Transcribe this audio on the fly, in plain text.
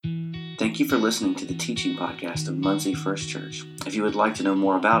Thank you for listening to the teaching podcast of Muncie First Church. If you would like to know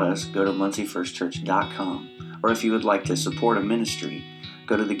more about us, go to munciefirstchurch.com. Or if you would like to support a ministry,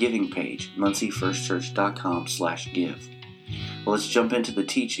 go to the giving page, munciefirstchurch.com/give. Well, let's jump into the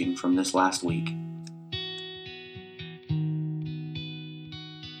teaching from this last week.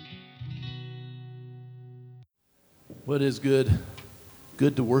 What is good?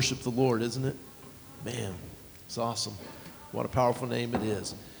 Good to worship the Lord, isn't it? Man, it's awesome. What a powerful name it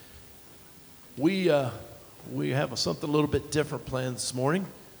is. We have something a little bit different planned this morning.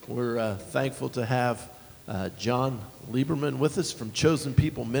 We're thankful to have John Lieberman with us from Chosen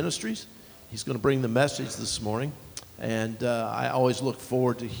People Ministries. He's going to bring the message this morning. And I always look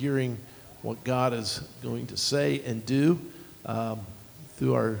forward to hearing what God is going to say and do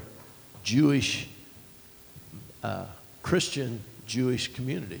through our Jewish, Christian Jewish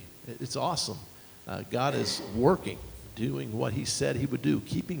community. It's awesome. God is working, doing what he said he would do,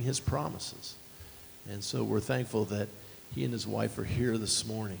 keeping his promises. And so we're thankful that he and his wife are here this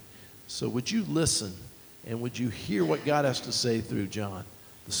morning. So would you listen and would you hear what God has to say through John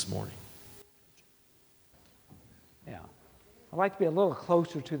this morning? Yeah. I like to be a little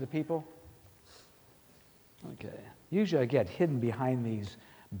closer to the people. Okay. Usually I get hidden behind these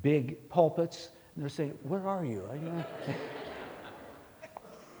big pulpits, and they're saying, "Where are you?"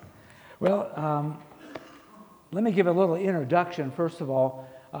 Well, let me give a little introduction. First of all,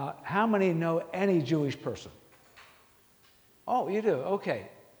 how many know any Jewish person? Oh, you do? Okay.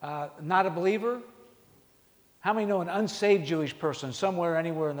 Not a believer? How many know an unsaved Jewish person somewhere,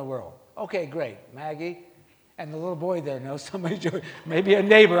 anywhere in the world? Okay, great. Maggie and the little boy there knows somebody Jewish. Maybe a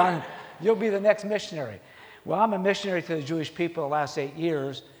neighbor. You'll be the next missionary. Well, I'm a missionary to the Jewish people the last 8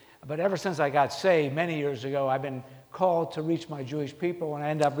 years, but ever since I got saved many years ago, I've been called to reach my Jewish people, and I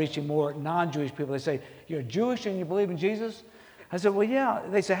end up reaching more non-Jewish people. They say, "You're Jewish and you believe in Jesus?" I said, "Well, yeah."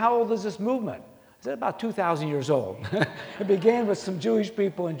 They say, "How old is this movement?" I said, "About 2,000 years old." It began with some Jewish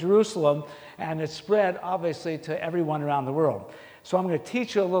people in Jerusalem, and it spread, obviously, to everyone around the world. So I'm going to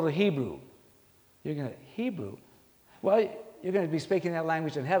teach you a little Hebrew. You're going to, Hebrew? Well, you're going to be speaking that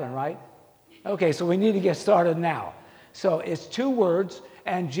language in heaven, right? Okay, so we need to get started now. So it's 2 words,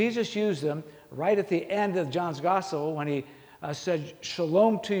 and Jesus used them right at the end of John's Gospel when he said,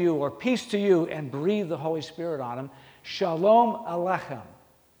 "Shalom to you," or "peace to you," and breathed the Holy Spirit on him. Shalom Alechem.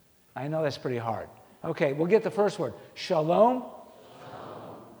 I know that's pretty hard. Okay, we'll get the first word. Shalom,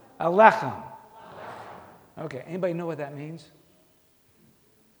 Alechem. Okay, anybody know what that means?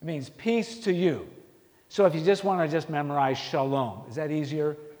 It means peace to you. So if you just want to just memorize shalom, is that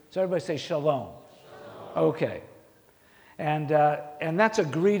easier? So everybody say shalom. Okay. And that's a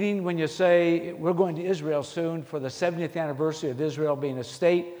greeting when you say, we're going to Israel soon for the 70th anniversary of Israel being a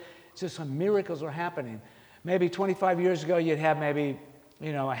state. It's just some miracles are happening. Maybe 25 years ago, you'd have maybe,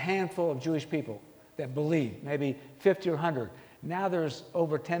 a handful of Jewish people that believe, maybe 50 or 100. Now there's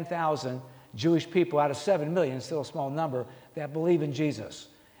over 10,000 Jewish people out of 7 million, still a small number, that believe in Jesus.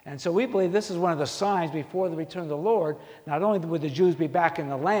 And so we believe this is one of the signs before the return of the Lord. Not only would the Jews be back in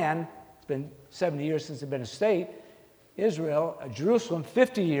the land, it's been 70 years since they've been a state, Israel, Jerusalem,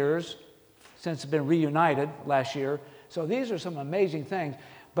 50 years since it's been reunited last year. So these are some amazing things.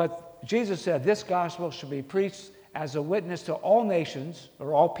 But Jesus said this gospel should be preached as a witness to all nations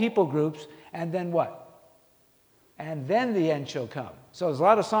or all people groups, and then what? And then the end shall come. So there's a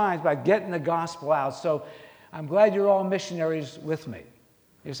lot of signs about getting the gospel out. So I'm glad you're all missionaries with me.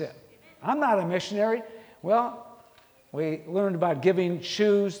 You say, "I'm not a missionary." Well, we learned about giving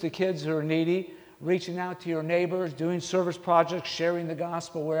shoes to kids who are needy, reaching out to your neighbors, doing service projects, sharing the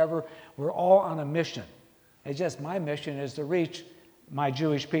gospel wherever. We're all on a mission. It's just my mission is to reach my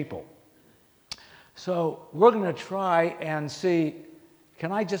Jewish people. So we're going to try and see,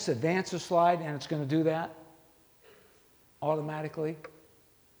 can I just advance a slide and it's going to do that automatically?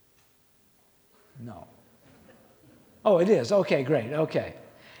 No. Oh, it is. Okay, great. Okay.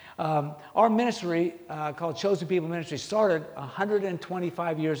 Our ministry called Chosen People Ministry started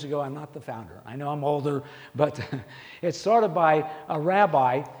 125 years ago. I'm not the founder. I know I'm older, but it started by a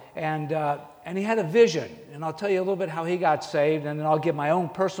rabbi, and he had a vision. And I'll tell you a little bit how he got saved, and then I'll give my own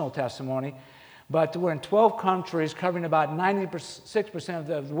personal testimony. But we're in 12 countries, covering about 96%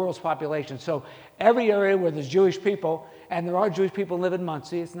 of the world's population. So every area where there's Jewish people, and there are Jewish people who live in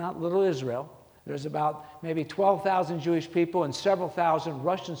Muncie, it's not little Israel. There's about maybe 12,000 Jewish people and several thousand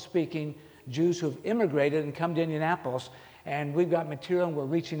Russian-speaking Jews who have immigrated and come to Indianapolis, and we've got material and we're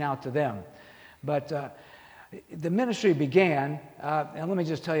reaching out to them. But the ministry began, and let me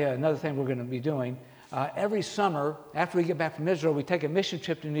just tell you another thing we're going to be doing. Every summer, after we get back from Israel, we take a mission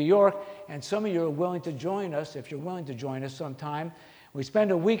trip to New York, and some of you are willing to join us. If you're willing to join us sometime, We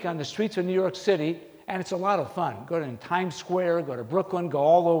spend a week on the streets of New York City, and it's a lot of fun. Go to Times Square, go to Brooklyn, go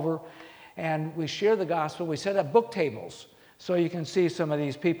all over, and we share the gospel. We set up book tables so you can see some of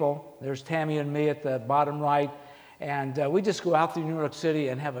these people. There's Tammy and me at the bottom right, and we just go out through New York City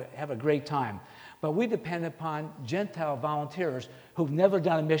and have a great time. But we depend upon Gentile volunteers who've never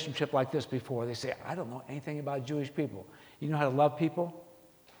done a mission trip like this before. They say, I don't know anything about Jewish people. You know how to love people?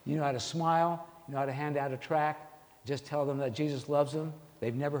 You know how to smile? You know how to hand out a tract? Just tell them that Jesus loves them?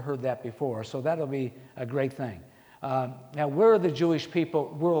 They've never heard that before, so that'll be a great thing. Now, where are the Jewish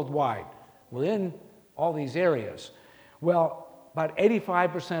people worldwide? Well, in all these areas. Well, about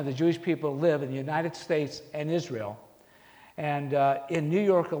 85% of the Jewish people live in the United States and Israel. And in New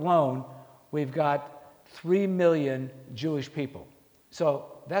York alone, we've got 3 million Jewish people.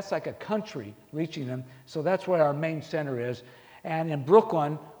 So that's like a country reaching them. So that's where our main center is. And in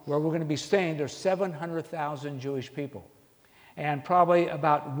Brooklyn, where we're going to be staying, there's 700,000 Jewish people. And probably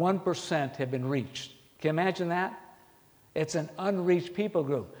about 1% have been reached. Can you imagine that? It's an unreached people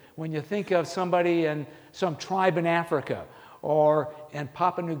group. When you think of somebody in some tribe in Africa or in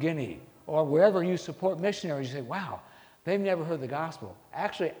Papua New Guinea or wherever you support missionaries, you say, wow, they've never heard the gospel.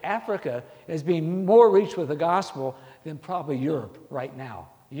 Actually, Africa is being more reached with the gospel than probably Europe right now.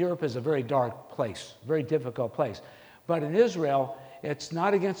 Europe is a very dark place, very difficult place. But in Israel, it's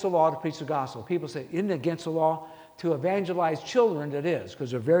not against the law to preach the gospel. People say, isn't it against the law to evangelize children? It is,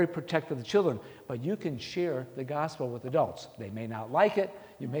 because they're very protective of the children. But you can share the gospel with adults. They may not like it.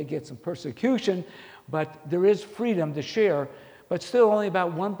 You may get some persecution. But there is freedom to share. But still only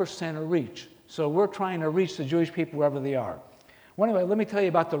about 1% are reached. So we're trying to reach the Jewish people wherever they are. Well, anyway, let me tell you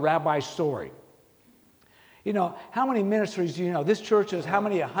about the rabbi's story. You know, how many ministries do you know? This church is how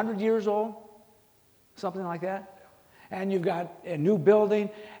many, 100 years old? Something like that? And you've got a new building,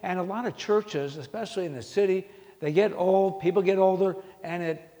 and a lot of churches, especially in the city, they get old, people get older,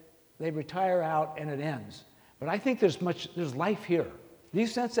 and they retire out and it ends. But I think there's life here. Do you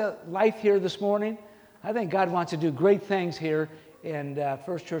sense that life here this morning? I think God wants to do great things here in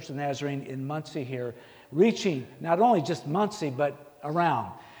First Church of the Nazarene in Muncie here, reaching not only just Muncie, but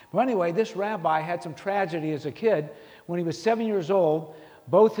around. But anyway, this rabbi had some tragedy as a kid. When he was 7 years old,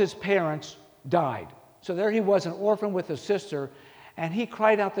 both his parents died. So there he was, an orphan with his sister, and he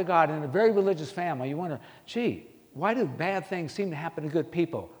cried out to God in a very religious family. You wonder, gee, why do bad things seem to happen to good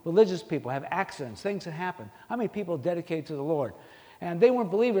people? Religious people have accidents, things that happen. How many people dedicated to the Lord? And they weren't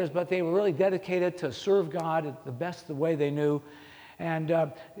believers, but they were really dedicated to serve God the best the way they knew. And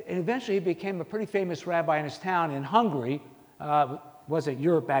eventually he became a pretty famous rabbi in his town in Hungary. Wasn't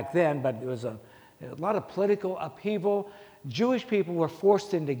Europe back then, but it was a lot of political upheaval. Jewish people were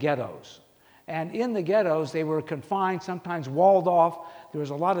forced into ghettos. And in the ghettos, they were confined, sometimes walled off. There was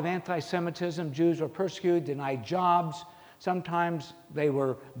a lot of anti-Semitism. Jews were persecuted, denied jobs. Sometimes they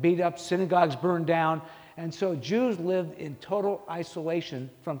were beat up, synagogues burned down. And so Jews lived in total isolation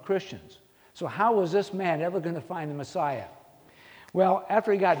from Christians. So how was this man ever going to find the Messiah? Well,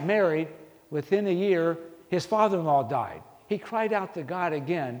 after he got married, within a year, his father-in-law died. He cried out to God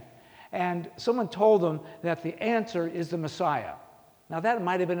again, and someone told him that the answer is the Messiah. Now, that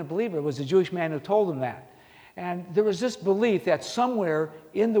might have been a believer. It was a Jewish man who told him that. And there was this belief that somewhere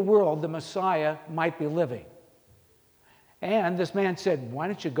in the world the Messiah might be living. And this man said, why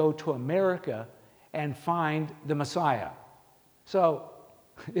don't you go to America and find the Messiah? So,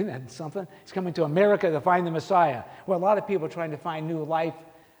 isn't that something? He's coming to America to find the Messiah. Well, a lot of people are trying to find new life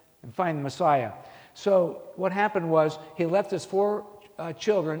and find the Messiah. So what happened was he left his 4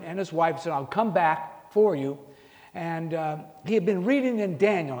 children and his wife and said, I'll come back for you. And he had been reading in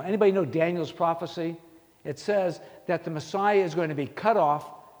Daniel. Anybody know Daniel's prophecy? It says that the Messiah is going to be cut off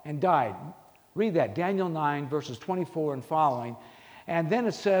and died. Read that, Daniel 9, verses 24 and following. And then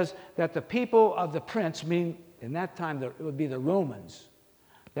it says that the people of the prince, meaning in that time it would be the Romans,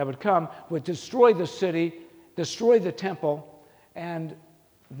 that would come, would destroy the city, destroy the temple, and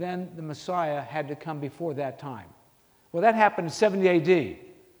then the Messiah had to come before that time. Well, that happened in 70 AD.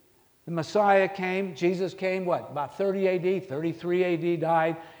 The Messiah came, Jesus came, what, about 30 AD, 33 AD,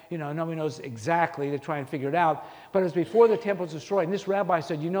 died. You know, nobody knows exactly. They're trying to figure it out. But it was before the temple was destroyed. And this rabbi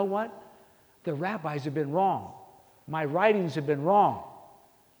said, you know what? The rabbis have been wrong. My writings have been wrong.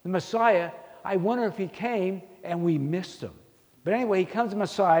 The Messiah, I wonder if he came and we missed him. But anyway, he comes to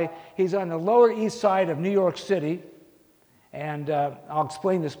Messiah. He's on the Lower East Side of New York City. And I'll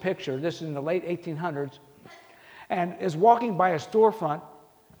explain this picture. This is in the late 1800s. And is walking by a storefront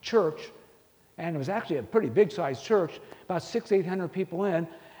church, and it was actually a pretty big-sized church, about 600-800 people in,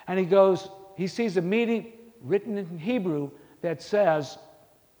 and he sees a meeting written in Hebrew that says,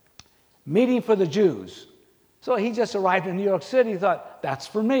 meeting for the Jews. So he just arrived in New York City. He thought, that's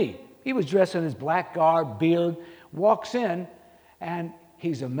for me. He was dressed in his black garb, beard, walks in, and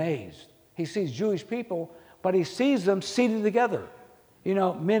he's amazed. He sees Jewish people, but he sees them seated together. You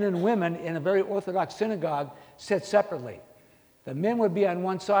know, men and women in a very Orthodox synagogue sit separately. The men would be on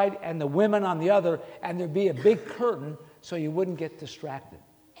one side and the women on the other, and there'd be a big curtain so you wouldn't get distracted.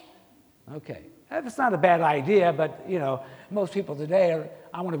 Okay, that's not a bad idea, but, you know, most people today are,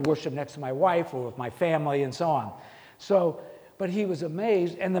 I want to worship next to my wife or with my family and so on. So, but he was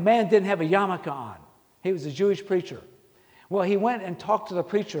amazed, and the man didn't have a yarmulke on. He was a Jewish preacher. Well, he went and talked to the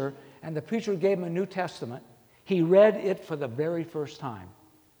preacher, and the preacher gave him a New Testament. He read it for the very first time,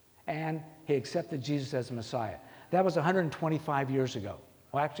 and he accepted Jesus as Messiah. That was 125 years ago.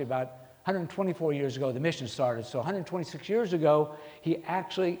 Well, actually about 124 years ago, the mission started. So 126 years ago, he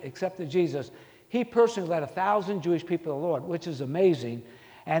actually accepted Jesus. He personally led 1,000 Jewish people to the Lord, which is amazing.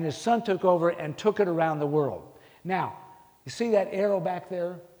 And his son took over and took it around the world. Now, you see that arrow back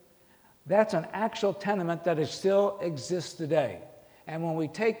there? That's an actual tenement that still exists today. And when we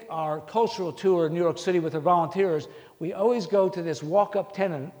take our cultural tour in New York City with the volunteers, we always go to this walk-up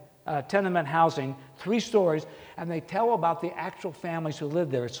tenement housing, 3 stories, and they tell about the actual families who live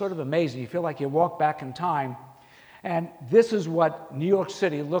there. It's sort of amazing. You feel like you walk back in time. And this is what New York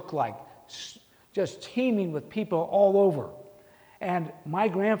City looked like, just teeming with people all over. And my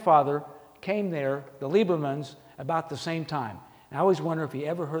grandfather came there, the Liebermans, about the same time. And I always wonder if he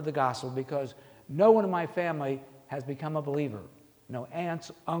ever heard the gospel, because no one in my family has become a believer. No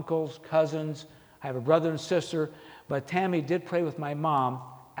aunts, uncles, cousins. I have a brother and sister. But Tammy did pray with my mom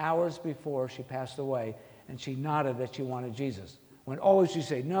hours before she passed away, and she nodded that she wanted Jesus. When always you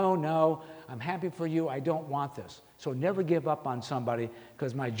say, no, I'm happy for you, I don't want this. So never give up on somebody,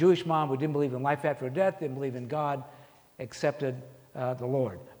 because my Jewish mom, who didn't believe in life after death, didn't believe in God, accepted the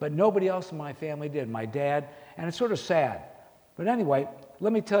Lord. But nobody else in my family did, my dad, and it's sort of sad. But anyway,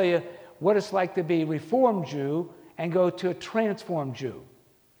 let me tell you what it's like to be a Reformed Jew and go to a transformed Jew.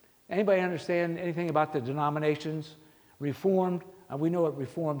 Anybody understand anything about the denominations? Reformed, we know what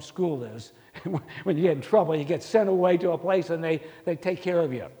Reformed school is. When you get in trouble, you get sent away to a place and they take care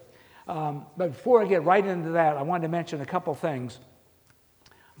of you. But before I get right into that, I wanted to mention a couple things.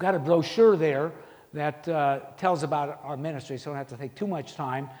 I've got a brochure there that tells about our ministry, so I don't have to take too much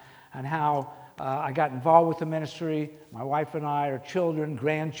time on how I got involved with the ministry, my wife and I, our children,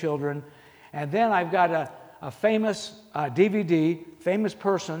 grandchildren. And then I've got a famous DVD, famous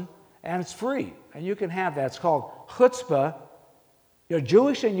person, and it's free. And you can have that. It's called Chutzpah. You're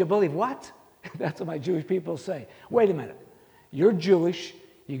Jewish and you believe what? That's what my Jewish people say. Wait a minute. You're Jewish,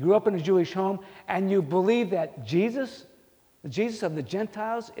 you grew up in a Jewish home, and you believe that Jesus, the Jesus of the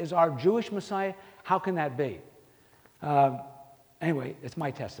Gentiles, is our Jewish Messiah? How can that be? Anyway, it's my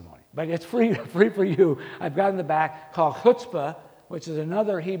testimony. But it's free for you. I've got in the back called Chutzpah, which is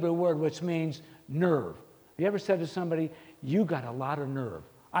another Hebrew word which means nerve. Have you ever said to somebody, you got a lot of nerve?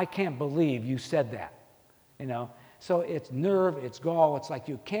 I can't believe you said that. You know? So it's nerve, it's gall. It's like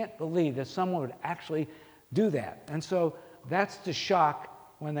you can't believe that someone would actually do that. And so that's the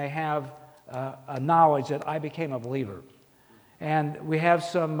shock when they have a knowledge that I became a believer. And we have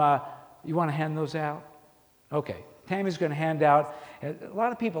some, you want to hand those out? Okay. Tammy's going to hand out. A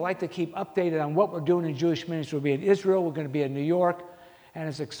lot of people like to keep updated on what we're doing in Jewish ministry. We'll be in Israel, we're going to be in New York, and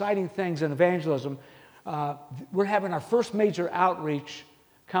it's exciting things in evangelism. We're having our first major outreach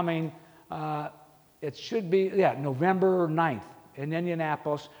coming, it should be, November 9th in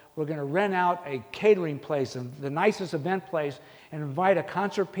Indianapolis. We're going to rent out a catering place, the nicest event place, and invite a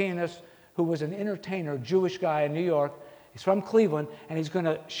concert pianist who was an entertainer, Jewish guy in New York. He's from Cleveland, and he's going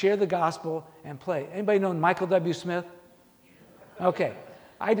to share the gospel and play. Anybody know Michael W. Smith? Okay.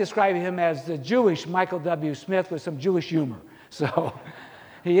 I describe him as the Jewish Michael W. Smith with some Jewish humor. So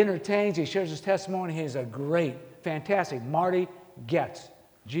he entertains, he shares his testimony. He's a great, fantastic, Marty Goetz,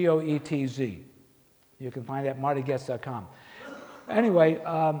 G-O-E-T-Z. You can find that at martygoetz.com. Anyway,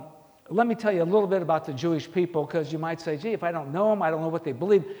 let me tell you a little bit about the Jewish people, because you might say, gee, if I don't know them, I don't know what they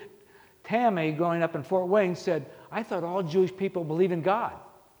believe. Tammy, growing up in Fort Wayne, said, I thought all Jewish people believe in God.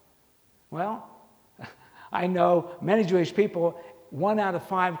 Well, I know many Jewish people, 1 out of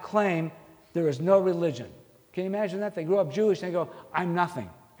 5 claim there is no religion. Can you imagine that? They grew up Jewish and they go, I'm nothing.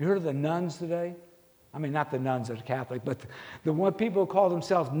 You heard of the nuns today? I mean, not the nuns that are Catholic, but the one people who call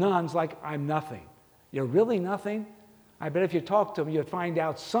themselves nuns, like, I'm nothing. You're really nothing? I bet if you talk to them, you'd find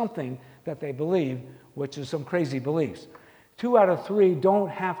out something that they believe, which is some crazy beliefs. 2 out of 3 don't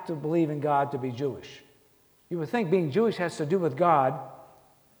have to believe in God to be Jewish. You would think being Jewish has to do with God.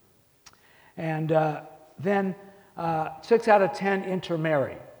 And then 6 out of 10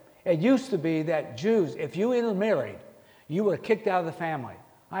 intermarry. It used to be that Jews, if you intermarried, you were kicked out of the family.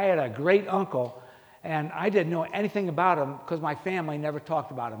 I had a great uncle, and I didn't know anything about him because my family never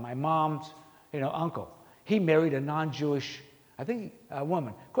talked about him. My mom's, uncle. He married a non-Jewish, I think,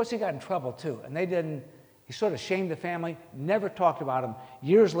 woman. Of course, he got in trouble too, and he sort of shamed the family, never talked about him.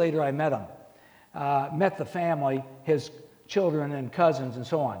 Years later, I met him, met the family, his children and cousins and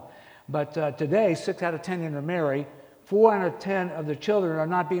so on. But today, 6 out of 10 intermarry. 4 out of 10 of the children are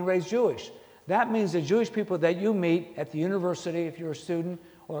not being raised Jewish. That means the Jewish people that you meet at the university, if you're a student,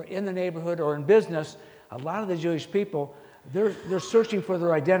 or in the neighborhood, or in business, a lot of the Jewish people, they're searching for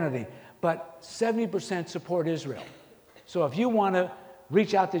their identity. But 70% support Israel. So if you want to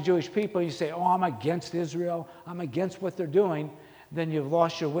reach out to Jewish people, you say, oh, I'm against Israel, I'm against what they're doing, then you've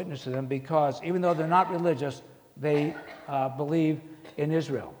lost your witness to them, because even though they're not religious, they believe in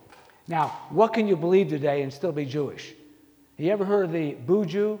Israel. Now, what can you believe today and still be Jewish? You ever heard of the Boo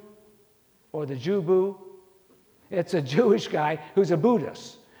Jew or the Jew Boo? It's a Jewish guy who's a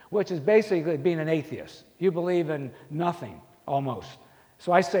Buddhist, which is basically being an atheist. You believe in nothing, almost.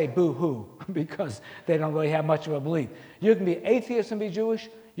 So I say boo-hoo because they don't really have much of a belief. You can be atheist and be Jewish.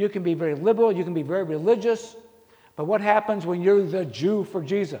 You can be very liberal. You can be very religious. But what happens when you're the Jew for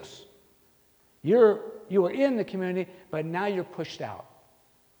Jesus? You are in the community, but now you're pushed out.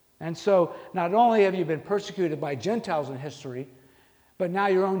 And so not only have you been persecuted by Gentiles in history, but now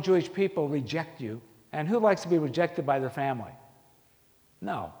your own Jewish people reject you. And who likes to be rejected by their family?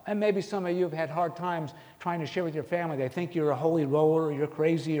 No. And maybe some of you have had hard times trying to share with your family. They think you're a holy roller, or you're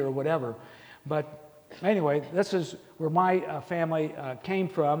crazy, or whatever. But anyway, this is where my family came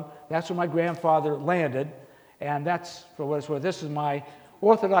from. That's where my grandfather landed. And that's, for what it's worth, this is my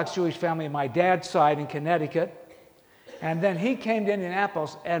Orthodox Jewish family on my dad's side in Connecticut. And then he came to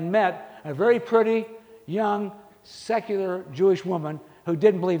Indianapolis and met a very pretty, young, secular Jewish woman who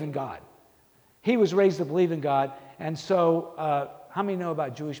didn't believe in God. He was raised to believe in God. And so, how many know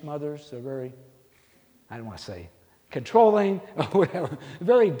about Jewish mothers? They're very, I don't want to say controlling or whatever,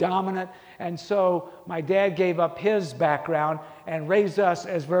 very dominant. And so my dad gave up his background and raised us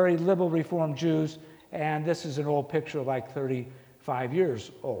as very liberal Reformed Jews. And this is an old picture, like 35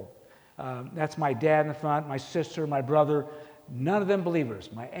 years old. That's my dad in the front, my sister, my brother, none of them believers.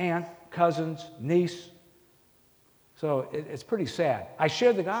 My aunt, cousins, niece. So it's pretty sad. I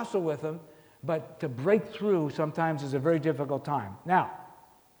shared the gospel with them, but to break through sometimes is a very difficult time. Now,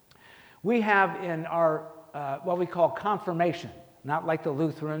 we have in our what we call confirmation, not like the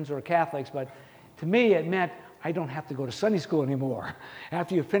Lutherans or Catholics, but to me it meant I don't have to go to Sunday school anymore.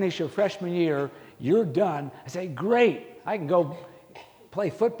 After you finish your freshman year, you're done. I say, great, I can go play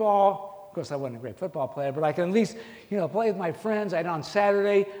football. Of course, I wasn't a great football player, but I can at least, play with my friends. On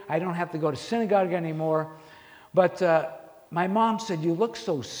Saturday, I don't have to go to synagogue anymore. But my mom said, you look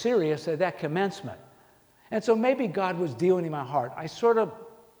so serious at that commencement. And so maybe God was dealing in my heart. I sort of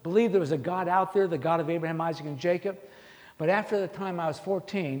believed there was a God out there, the God of Abraham, Isaac, and Jacob. But after the time I was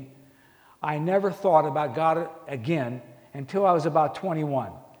 14, I never thought about God again until I was about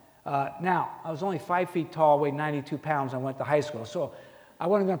 21. Now, I was only 5 feet tall, weighed 92 pounds. I went to high school. So I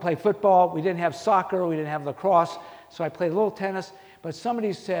wasn't going to play football. We didn't have soccer. We didn't have lacrosse. So I played a little tennis. But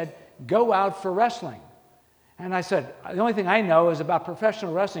somebody said, go out for wrestling. And I said, the only thing I know is about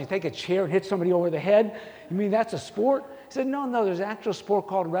professional wrestling. You take a chair and hit somebody over the head. You mean that's a sport? He said, no, there's an actual sport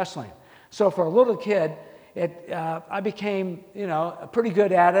called wrestling. So for a little kid, I became, pretty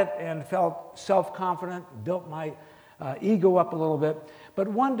good at it and felt self-confident, built my ego up a little bit. But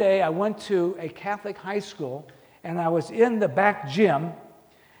one day I went to a Catholic high school, and I was in the back gym,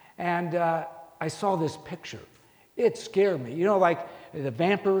 and I saw this picture. It scared me. Like the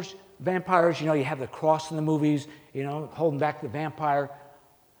vampires, you have the cross in the movies, holding back the vampire.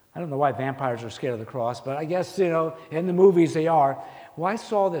 I don't know why vampires are scared of the cross, but I guess, in the movies they are. Well, I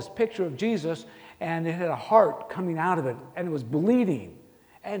saw this picture of Jesus, and it had a heart coming out of it, and it was bleeding,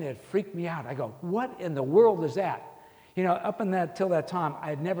 and it freaked me out. I go, what in the world is that? Up until that time, I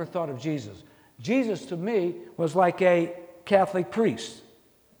had never thought of Jesus. Jesus, to me, was like a Catholic priest.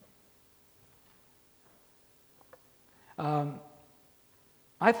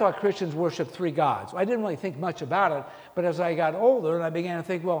 I thought Christians worship three gods. I didn't really think much about it, but as I got older and I began to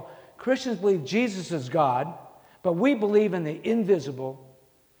think, well, Christians believe Jesus is God, but we believe in the invisible,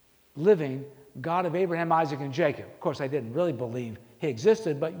 living God of Abraham, Isaac, and Jacob. Of course, I didn't really believe he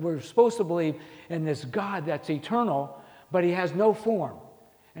existed, but we're supposed to believe in this God that's eternal, but he has no form.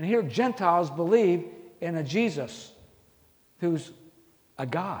 And here Gentiles believe in a Jesus who's a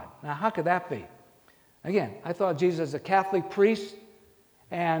God. Now, how could that be? Again, I thought Jesus was a Catholic priest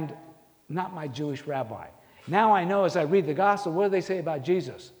and not my Jewish rabbi. Now I know as I read the gospel, what do they say about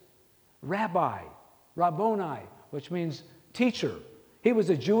Jesus? Rabbi, Rabboni, which means teacher. He was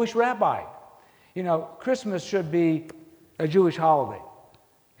a Jewish rabbi. You know, Christmas should be a Jewish holiday.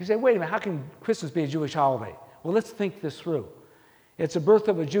 You say, wait a minute, how can Christmas be a Jewish holiday? Well, let's think this through. It's the birth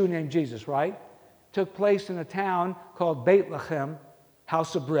of a Jew named Jesus, right? Took place in a town called Bethlehem,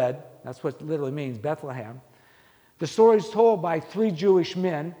 house of bread. That's what it literally means, Bethlehem. The story is told by 3 Jewish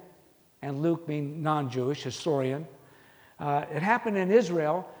men, and Luke being non-Jewish, historian. It happened in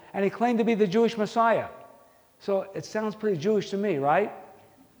Israel, and he claimed to be the Jewish Messiah. So it sounds pretty Jewish to me, right?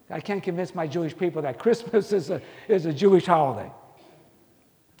 I can't convince my Jewish people that Christmas is a Jewish holiday.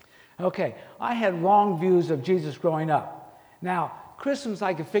 Okay, I had wrong views of Jesus growing up. Now, Christmas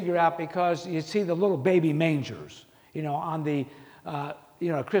I could figure out because you see the little baby mangers, you know, on the,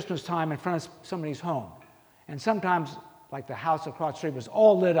 Christmas time in front of somebody's home. And sometimes, like the house across the street was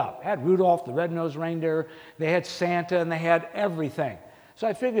all lit up. It had Rudolph the red-nosed reindeer, they had Santa, and they had everything. So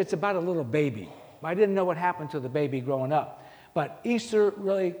I figured it's about a little baby. But I didn't know what happened to the baby growing up. But Easter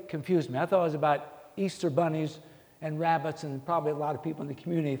really confused me. I thought it was about Easter bunnies and rabbits, and probably a lot of people in the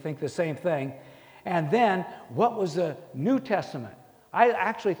community think the same thing. And then, what was the New Testament? I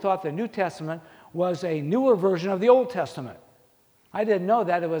actually thought the New Testament was a newer version of the Old Testament. I didn't know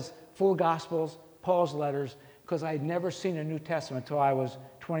that it was 4 Gospels, Paul's letters, because I had never seen a New Testament until I was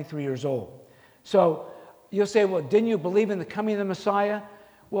 23 years old. So you'll say, well, didn't you believe in the coming of the Messiah?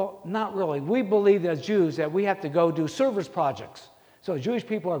 Well, not really. We believe as Jews that we have to go do service projects. So Jewish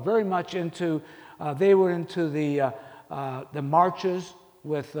people are very much into, they were into the marches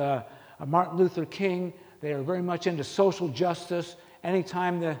with Martin Luther King. They are very much into social justice.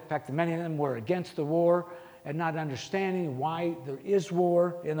 Anytime, in fact, many of them were against the war and not understanding why there is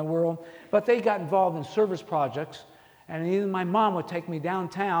war in the world. But they got involved in service projects. And even my mom would take me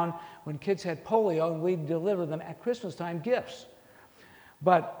downtown when kids had polio, and we'd deliver them at Christmas time gifts.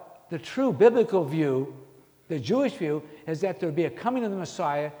 But the true biblical view, the Jewish view, is that there would be a coming of the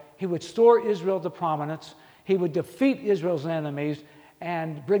Messiah. He would restore Israel to prominence. He would defeat Israel's enemies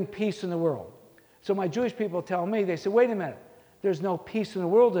and bring peace in the world. So my Jewish people tell me, they say, wait a minute, there's no peace in the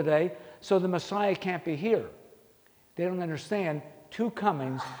world today, so the Messiah can't be here. They don't understand 2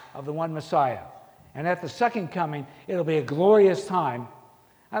 comings of the one Messiah. And at the second coming, it'll be a glorious time.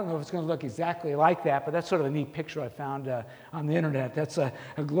 I don't know if it's going to look exactly like that, but that's sort of a neat picture I found on the internet. That's a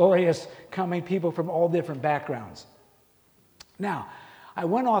glorious coming, people from all different backgrounds. Now, I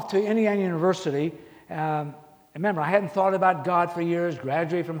went off to Indiana University. Remember, I hadn't thought about God for years,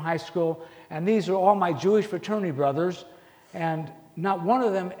 graduated from high school, and these are all my Jewish fraternity brothers, and not one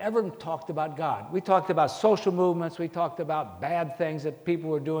of them ever talked about God. We talked about social movements. We talked about bad things that people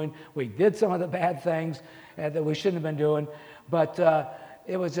were doing. We did some of the bad things that we shouldn't have been doing, but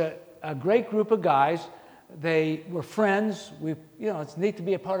it was a great group of guys. They were friends. It's neat to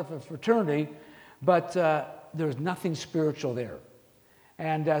be a part of a fraternity, but there was nothing spiritual there.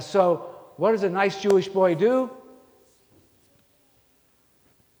 And so what does a nice Jewish boy do?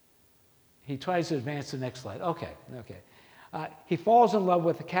 He tries to advance to the next slide. Okay. He falls in love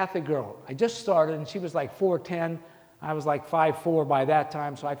with a Catholic girl. I just started, and she was like 4'10". I was like 5'4" by that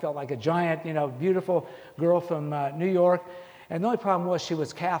time, so I felt like a giant, beautiful girl from New York. And the only problem was she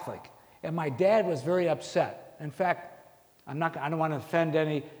was Catholic. And my dad was very upset. In fact, I don't want to offend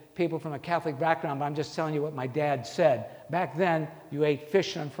any people from a Catholic background, but I'm just telling you what my dad said. Back then, you ate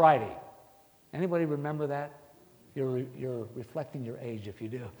fish on Friday. Anybody remember that? You're reflecting your age if you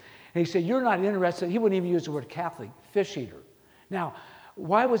do. And he said, you're not interested. He wouldn't even use the word Catholic, fish eater. Now,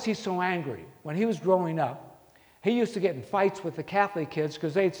 why was he so angry? When he was growing up, he used to get in fights with the Catholic kids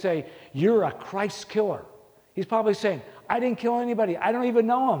because they'd say, you're a Christ killer. He's probably saying, I didn't kill anybody. I don't even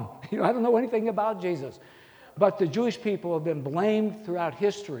know him. I don't know anything about Jesus. But the Jewish people have been blamed throughout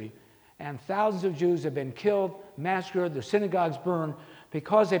history, and thousands of Jews have been killed, massacred, their synagogues burned,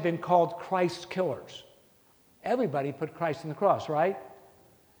 because they've been called Christ killers. Everybody put Christ on the cross, right?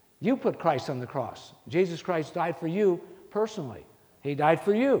 You put Christ on the cross. Jesus Christ died for you personally. He died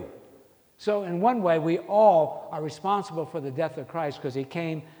for you. So in one way, we all are responsible for the death of Christ because he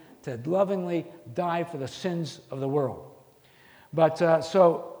came to lovingly die for the sins of the world. But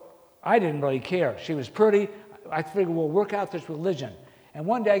so I didn't really care. She was pretty. I figured we'll work out this religion. And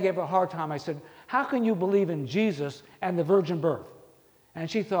one day I gave her a hard time. I said, how can you believe in Jesus and the virgin birth? And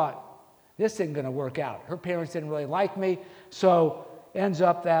she thought, this isn't going to work out. Her parents didn't really like me. So ends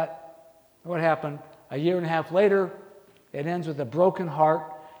up that, what happened? A year and a half later, it ends with a broken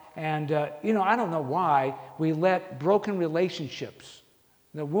heart. And, I don't know why we let broken relationships,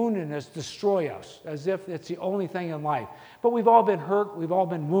 the woundedness, destroy us, as if it's the only thing in life. But we've all been hurt. We've all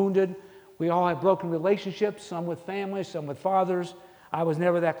been wounded. We all have broken relationships, some with families, some with fathers. I was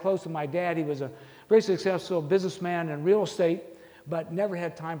never that close with my dad. He was a very successful businessman in real estate, but never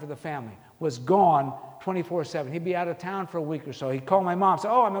had time for the family. Was gone 24/7. He'd be out of town for a week or so. He'd call my mom, say,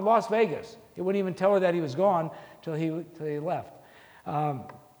 "Oh, I'm in Las Vegas." He wouldn't even tell her that he was gone till he left.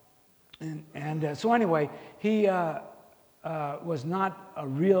 So anyway, he was not a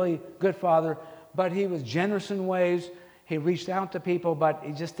really good father, but he was generous in ways. He reached out to people, but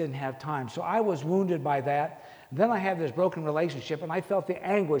he just didn't have time. So I was wounded by that. Then I had this broken relationship, and I felt the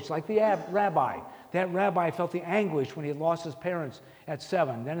anguish, like the rabbi. That rabbi felt the anguish when he lost his parents at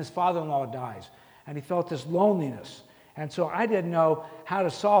 7. Then his father-in-law dies, and he felt this loneliness. And so I didn't know how to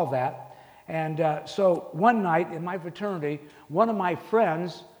solve that. And so one night in my fraternity, one of my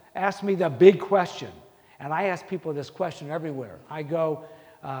friends asked me the big question. And I ask people this question everywhere. I go,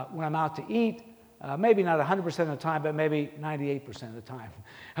 when I'm out to eat, maybe not 100% of the time, but maybe 98% of the time.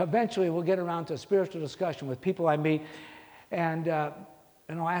 Eventually, we'll get around to a spiritual discussion with people I meet, and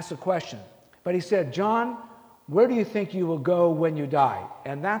I'll ask the question. But he said, "John, where do you think you will go when you die?"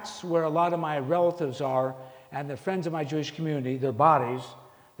 And that's where a lot of my relatives are, and the friends of my Jewish community, their bodies.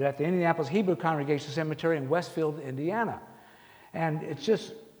 They're at the Indianapolis Hebrew Congregation Cemetery in Westfield, Indiana. And it's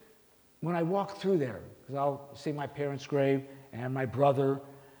just, when I walk through there, because I'll see my parents' grave and my brother,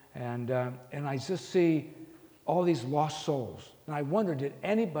 and I just see all these lost souls. And I wonder, did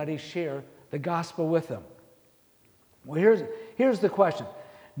anybody share the gospel with them? Well, here's the question.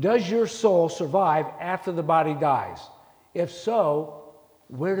 Does your soul survive after the body dies? If so,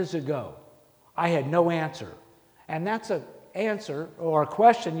 where does it go? I had no answer. And that's an answer or a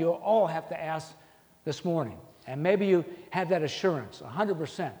question you all have to ask this morning. And maybe you have that assurance,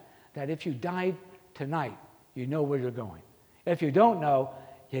 100%, that if you died tonight, you know where you're going. If you don't know,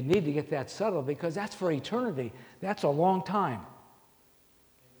 you need to get that settled, because that's for eternity. That's a long time.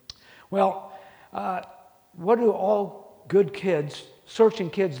 Well, what do all good kids, searching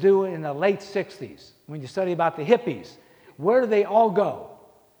kids, do in the late 60s when you study about the hippies? Where do they all go?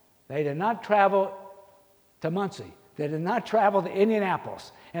 They did not travel to Muncie. They did not travel to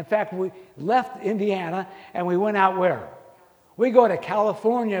Indianapolis. In fact, we left Indiana and we went out where? We go to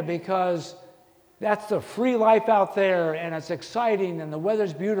California, because that's the free life out there, and it's exciting, and the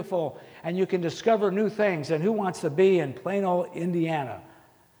weather's beautiful, and you can discover new things. And who wants to be in plain old Indiana,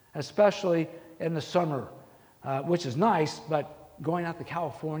 especially in the summer, which is nice, but going out to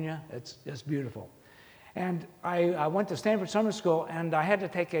California, it's beautiful. And I went to Stanford Summer School, and I had to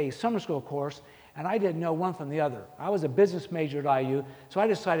take a summer school course, and I didn't know one from the other. I was a business major at IU, so I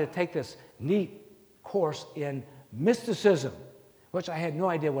decided to take this neat course in mysticism, which I had no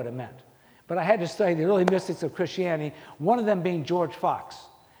idea what it meant. But I had to study the early mystics of Christianity, one of them being George Fox.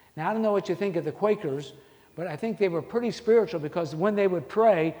 Now, I don't know what you think of the Quakers, but I think they were pretty spiritual, because when they would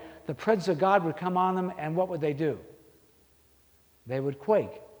pray, the presence of God would come on them, and what would they do? They would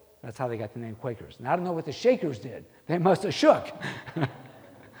quake. That's how they got the name Quakers. Now, I don't know what the Shakers did. They must have shook.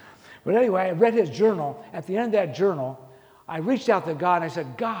 But anyway, I read his journal. At the end of that journal, I reached out to God, and I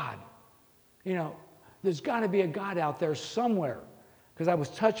said, "God, there's got to be a God out there somewhere." Because I was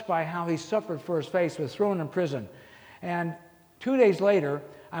touched by how he suffered for his faith, was thrown in prison. And 2 days later,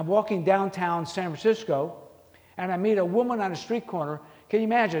 I'm walking downtown San Francisco, and I meet a woman on a street corner. Can you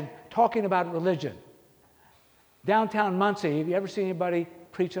imagine talking about religion? Downtown Muncie, have you ever seen anybody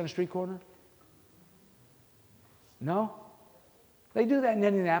preach on a street corner? No? They do that in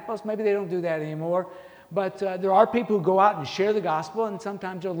Indianapolis. Maybe they don't do that anymore. But there are people who go out and share the gospel, and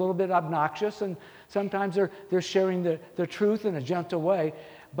sometimes they're a little bit obnoxious, and sometimes they're sharing the truth in a gentle way.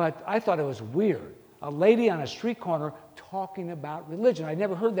 But I thought it was weird. A lady on a street corner talking about religion. I'd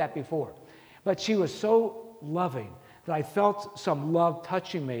never heard that before. But she was so loving that I felt some love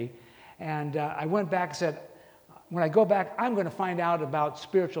touching me. And I went back and said, when I go back, I'm going to find out about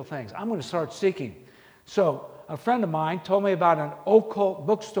spiritual things. I'm going to start seeking. So a friend of mine told me about an occult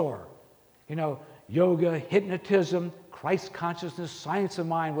bookstore. Yoga, hypnotism, Christ consciousness, science of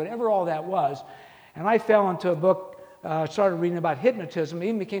mind, whatever all that was. And I fell into a book, started reading about hypnotism,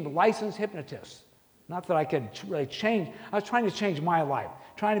 even became a licensed hypnotist. Not that I could really change. I was trying to change my life,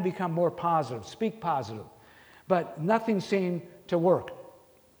 trying to become more positive, speak positive. But nothing seemed to work.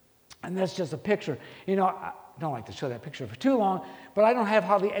 And that's just a picture. I don't like to show that picture for too long, but I don't have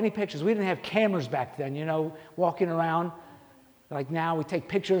hardly any pictures. We didn't have cameras back then, walking around. Like now, we take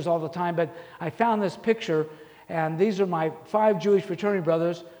pictures all the time, but I found this picture, and these are my 5 Jewish fraternity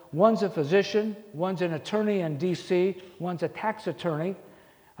brothers. One's a physician, one's an attorney in D.C., one's a tax attorney,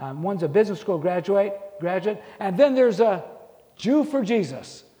 one's a business school graduate, and then there's a Jew for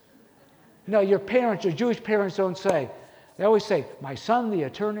Jesus. Your parents, your Jewish parents don't say. They always say, "My son, the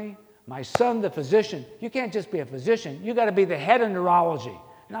attorney," my son, the physician. You can't just be a physician. You got to be the head of neurology,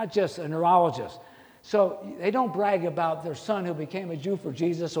 not just a neurologist. So they don't brag about their son who became a Jew for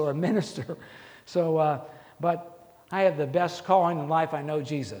Jesus or a minister. So, but I have the best calling in life. I know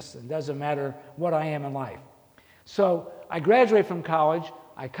Jesus. It doesn't matter what I am in life. So I graduated from college.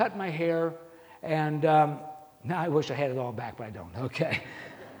 I cut my hair, and now I wish I had it all back, but I don't. Okay.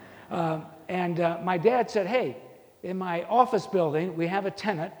 My dad said, hey, in my office building, we have a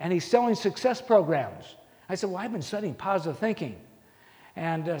tenant, and he's selling success programs. I said, well, I've been studying positive thinking.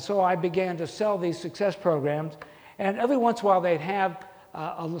 And so I began to sell these success programs, and every once in a while they'd have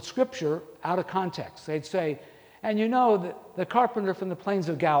a scripture out of context. They'd say, and you know, the carpenter from the plains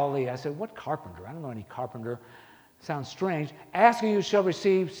of Galilee. I said, what carpenter? I don't know any carpenter. Sounds strange. Ask and you shall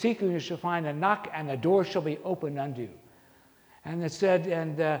receive, seek and you shall find, and knock and the door shall be opened unto you. And it said,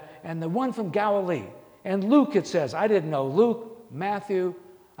 and the one from Galilee. And Luke, it says, I didn't know Luke, Matthew,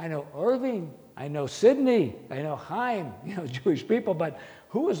 I know Irving, I know Sydney, I know Chaim, Jewish people, but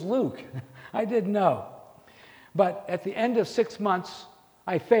who is Luke? I didn't know. But at the end of 6 months,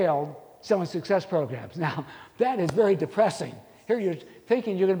 I failed selling success programs. Now, that is very depressing. Here you're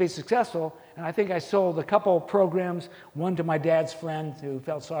thinking you're going to be successful, and I think I sold a couple programs, one to my dad's friend who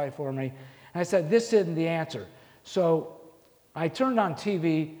felt sorry for me. And I said, this isn't the answer. So I turned on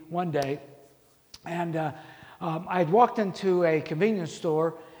TV one day, and I'd walked into a convenience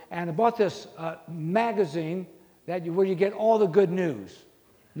store, and I bought this magazine where you get all the good news,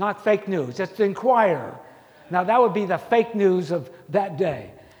 not fake news. That's the Inquirer. Now, that would be the fake news of that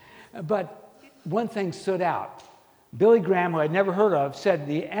day. But one thing stood out. Billy Graham, who I'd never heard of, said,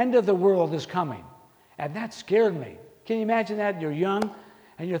 the end of the world is coming. And that scared me. Can you imagine that? You're young,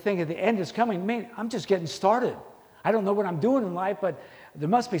 and you're thinking the end is coming. Man, I'm just getting started. I don't know what I'm doing in life, but there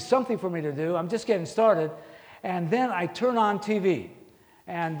must be something for me to do. I'm just getting started. And then I turn on TV.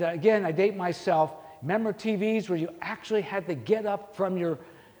 And again, I date myself. Remember TVs where you actually had to get up from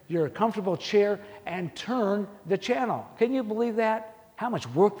your comfortable chair and turn the channel? Can you believe that? How much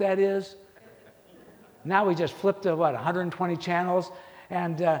work that is? Now we just flip to, 120 channels?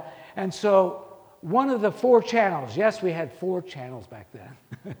 And so one of the 4 channels, yes, we had 4 channels back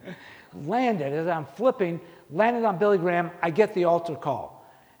then, landed, as I'm flipping, landed on Billy Graham. I get the altar call.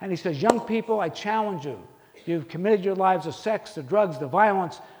 And he says, young people, I challenge you. You've committed your lives to sex, to drugs, to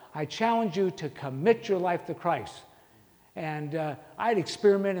violence. I challenge you to commit your life to Christ. And I'd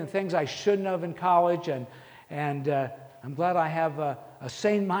experimented in things I shouldn't have in college, and I'm glad I have a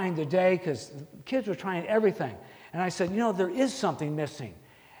sane mind today, because kids were trying everything. And I said, there is something missing.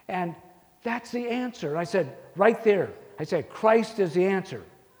 And that's the answer. And I said, right there. I said, Christ is the answer.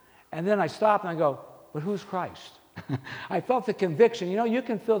 And then I stopped and I go, but who's Christ? I felt the conviction. You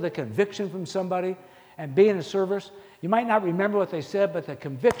can feel the conviction from somebody and be in a service. You might not remember what they said, but the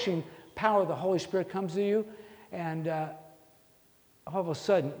conviction power of the Holy Spirit comes to you, and all of a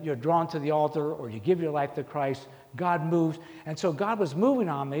sudden you're drawn to the altar, or you give your life to Christ. God moves. And so God was moving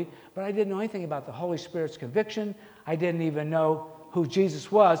on me, but I didn't know anything about the Holy Spirit's conviction. I didn't even know who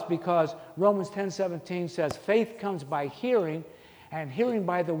Jesus was, because Romans 10:17 says faith comes by hearing, and hearing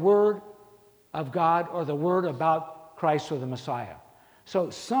by the word of God, or the word about Christ or the Messiah. So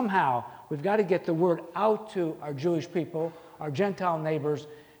somehow we've got to get the word out to our Jewish people, our Gentile neighbors,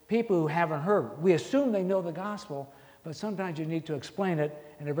 people who haven't heard. We assume they know the gospel, but sometimes you need to explain it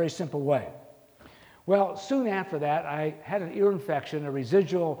in a very simple way. Well, soon after that, I had an ear infection, a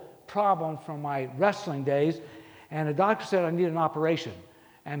residual problem from my wrestling days, and the doctor said I need an operation.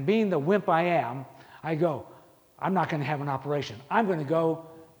 And being the wimp I am, I go, I'm not going to have an operation. I'm going to go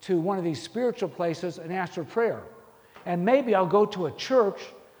to one of these spiritual places and ask for prayer. And maybe I'll go to a church,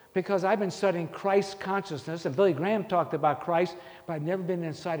 because I've been studying Christ consciousness, and Billy Graham talked about Christ, but I've never been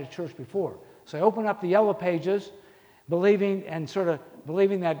inside a church before. So I opened up the yellow pages, believing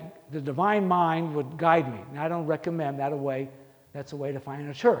that the divine mind would guide me. Now, I don't recommend that that's a way to find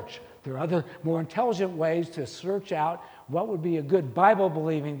a church. There are other more intelligent ways to search out what would be a good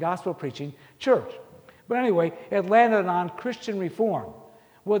Bible-believing, gospel-preaching church. But anyway, it landed on Christian Reform.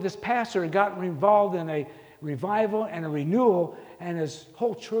 Well, this pastor had gotten involved in a revival and a renewal, and his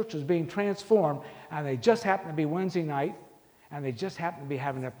whole church was being transformed, and they just happened to be Wednesday night, and they just happened to be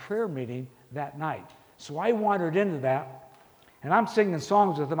having a prayer meeting that night. So I wandered into that, and I'm singing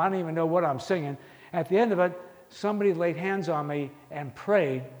songs with them. I don't even know what I'm singing. At the end of it, somebody laid hands on me and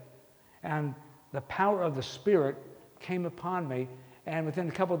prayed, and the power of the Spirit came upon me, and within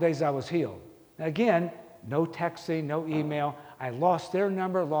a couple of days I was healed. Again, no texting, no email. I lost their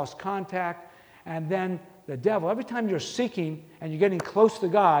number, lost contact, and then the devil, every time you're seeking and you're getting close to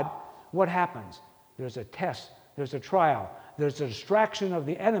God, what happens? There's a test, there's a trial, There's a distraction of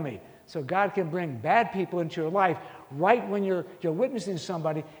the enemy. So God can bring bad people into your life right when you're witnessing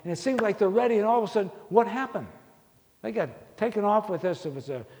somebody, and it seems like they're ready, and all of a sudden, what happened? They got taken off with this. It was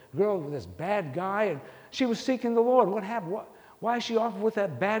a girl with this bad guy, and she was seeking the Lord. What happened? Why is she off with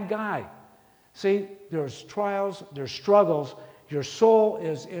that bad guy? See, there's trials, there's struggles. Your soul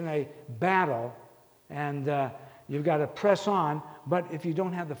is in a battle, and you've got to press on. But if you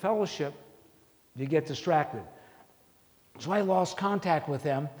don't have the fellowship, you get distracted. So I lost contact with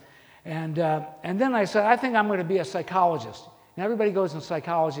them, and then I said, I think I'm going to be a psychologist. And everybody goes in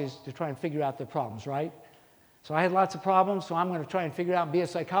psychology to try and figure out their problems, right? So I had lots of problems, so I'm going to try and figure it out and be a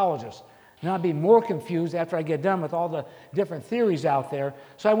psychologist. And I'll be more confused after I get done with all the different theories out there.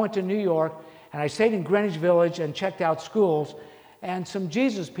 So I went to New York, and I stayed in Greenwich Village and checked out schools. And some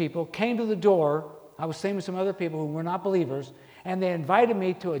Jesus people came to the door. I was staying with some other people who were not believers, and they invited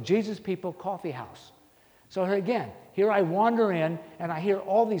me to a Jesus People coffee house. So here I wander in, and I hear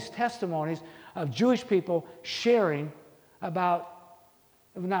all these testimonies of Jewish people sharing about,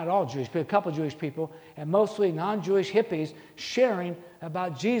 not all Jewish people, a couple Jewish people, and mostly non-Jewish hippies sharing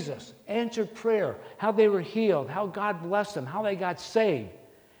about Jesus, answered prayer, how they were healed, how God blessed them, how they got saved.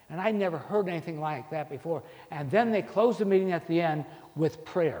 And I never heard anything like that before. And then they closed the meeting at the end with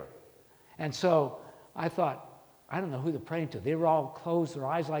prayer. And so I thought, I don't know who they're praying to. They were all closed their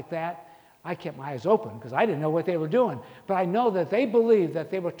eyes like that. I kept my eyes open because I didn't know what they were doing. But I know that they believed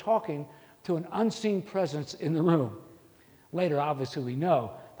that they were talking to an unseen presence in the room. Later, obviously, we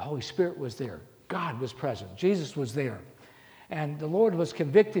know the Holy Spirit was there. God was present. Jesus was there. And the Lord was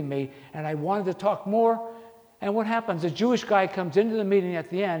convicting me, and I wanted to talk more. And what happens? A Jewish guy comes into the meeting at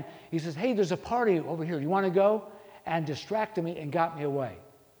the end. He says, hey, there's a party over here. You want to go? And distracted me and got me away.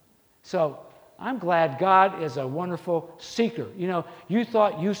 So I'm glad God is a wonderful seeker. You know, you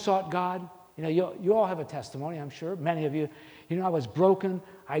thought you sought God. You know, you all have a testimony, I'm sure, many of you. You know, I was broken.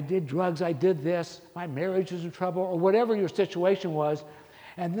 I did drugs. I did this. My marriage was in trouble, or whatever your situation was.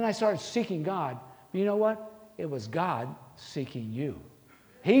 And then I started seeking God. But you know what? It was God seeking you.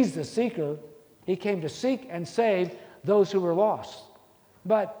 He's the seeker. He came to seek and save those who were lost.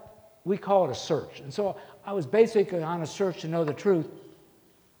 But we call it a search. And so I was basically on a search to know the truth.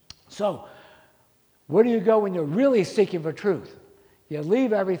 So where do you go when you're really seeking for truth? You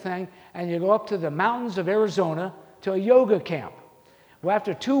leave everything and you go up to the mountains of Arizona to a yoga camp. Well,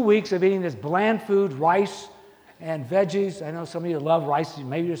 after 2 weeks of eating this bland food, rice and veggies, I know some of you love rice,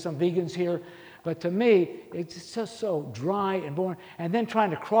 maybe there's some vegans here, but to me, it's just so dry and boring. And then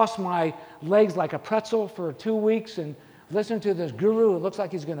trying to cross my legs like a pretzel for 2 weeks and listen to this guru who looks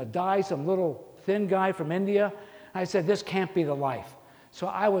like he's going to die, some little thin guy from India. I said, this can't be the life. So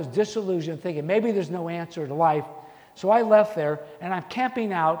I was disillusioned, thinking maybe there's no answer to life. So I left there, and I'm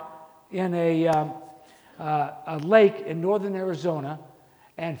camping out in a lake in northern Arizona.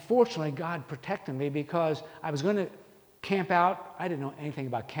 And fortunately, God protected me because I was going to camp out. I didn't know anything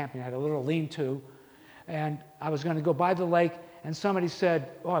about camping. I had a little lean-to. And I was going to go by the lake, and somebody said,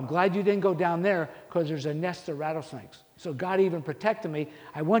 oh, I'm glad you didn't go down there because there's a nest of rattlesnakes. So God even protected me.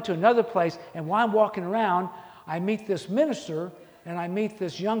 I went to another place, and while I'm walking around, I meet this minister, and I meet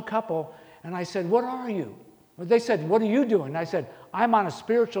this young couple, and I said, what are you? Well, they said, what are you doing? And I said, I'm on a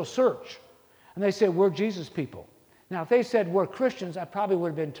spiritual search. And they said, we're Jesus people. Now, if they said we're Christians, I probably would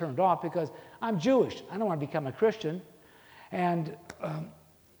have been turned off because I'm Jewish. I don't want to become a Christian. And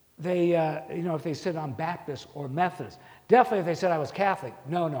if they said I'm Baptist or Methodist, definitely if they said I was Catholic,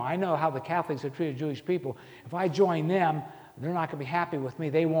 no, I know how the Catholics have treated Jewish people. If I join them, they're not going to be happy with me.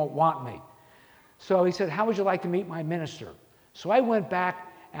 They won't want me. So he said, how would you like to meet my minister? So I went back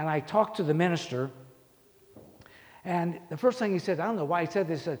and I talked to the minister. And the first thing he said, I don't know why he said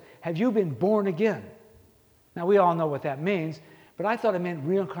this, he said, have you been born again? Now, we all know what that means, but I thought it meant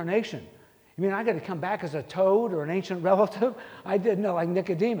reincarnation. You mean I got to come back as a toad or an ancient relative? I didn't know, like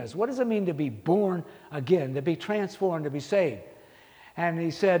Nicodemus. What does it mean to be born again, to be transformed, to be saved? And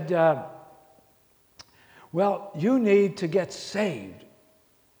he said, well, you need to get saved.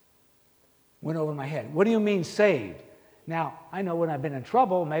 Went over my head. What do you mean saved? Now, I know when I've been in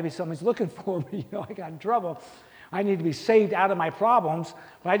trouble, maybe somebody's looking for me. I got in trouble. I need to be saved out of my problems,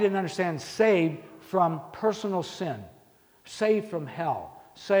 but I didn't understand saved from personal sin, saved from hell,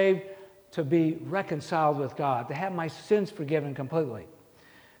 saved to be reconciled with God, to have my sins forgiven completely.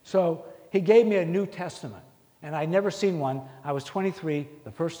 So he gave me a New Testament, and I'd never seen one. I was 23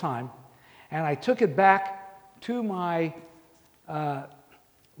 the first time, and I took it back to my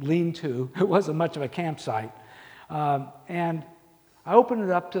lean-to. It wasn't much of a campsite. And I opened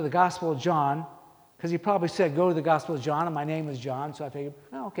it up to the Gospel of John, because he probably said, go to the Gospel of John, and my name is John, so I figured,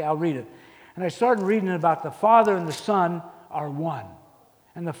 okay, I'll read it. And I started reading about the Father and the Son are one.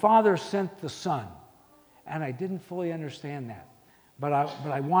 And the Father sent the Son. And I didn't fully understand that. But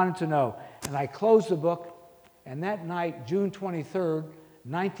I wanted to know. And I closed the book, and that night, June 23rd,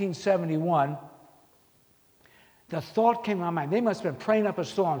 1971, the thought came to my mind. They must have been praying up a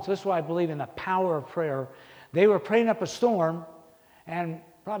storm. So this is why I believe in the power of prayer. They were praying up a storm and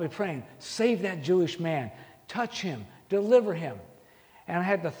probably praying, save that Jewish man, touch him, deliver him. And I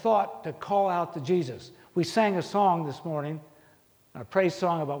had the thought to call out to Jesus. We sang a song this morning, a praise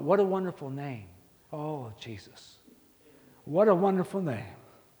song about what a wonderful name. Oh, Jesus. What a wonderful name.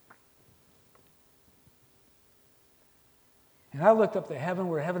 And I looked up to heaven,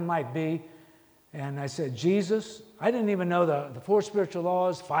 where heaven might be, and I said, Jesus, I didn't even know the 4 spiritual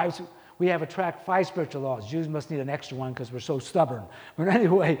laws, 5. We have a track, 5 spiritual laws. Jews must need an extra one because we're so stubborn. But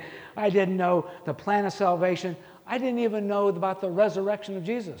anyway, I didn't know the plan of salvation. I didn't even know about the resurrection of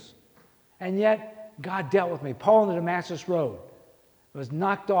Jesus. And yet, God dealt with me. Paul on the Damascus Road was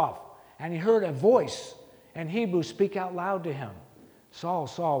knocked off, and he heard a voice in Hebrew speak out loud to him. Saul,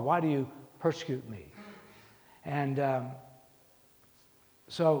 Saul, why do you persecute me? And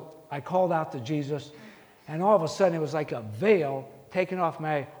so I called out to Jesus, and all of a sudden it was like a veil taken off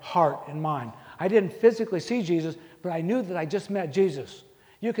my heart and mind. I didn't physically see Jesus, but I knew that I just met Jesus.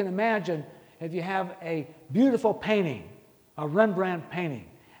 You can imagine if you have a beautiful painting, a Rembrandt painting,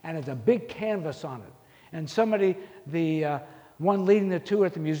 and it's a big canvas on it, and somebody, the one leading the tour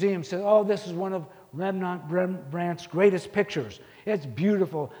at the museum said, oh, this is one of Rembrandt's greatest pictures. It's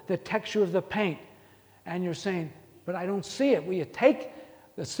beautiful, the texture of the paint. And you're saying, but I don't see it. Will you take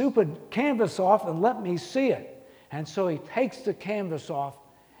the stupid canvas off and let me see it? And so he takes the canvas off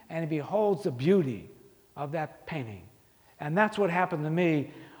and he beholds the beauty of that painting. And that's what happened to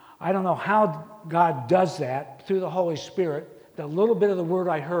me. I don't know how God does that through the Holy Spirit. The little bit of the word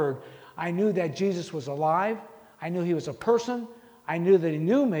I heard, I knew that Jesus was alive. I knew he was a person. I knew that he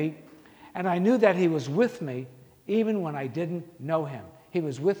knew me. And I knew that he was with me even when I didn't know him. He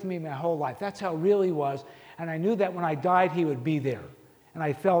was with me my whole life. That's how real he was. And I knew that when I died, he would be there. And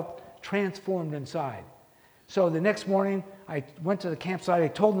I felt transformed inside. So the next morning, I went to the campsite. I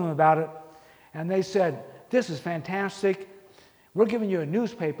told them about it. And they said, this is fantastic. We're giving you a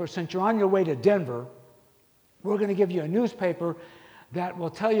newspaper. Since you're on your way to Denver, we're going to give you a newspaper that will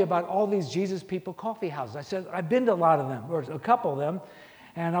tell you about all these Jesus People coffee houses. I said, I've been to a lot of them, or a couple of them,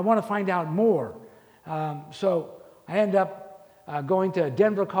 and I want to find out more. So I ended up going to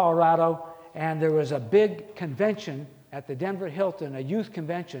Denver, Colorado, and there was a big convention at the Denver Hilton, a youth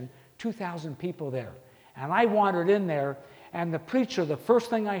convention, 2,000 people there. And I wandered in there, and the preacher, the first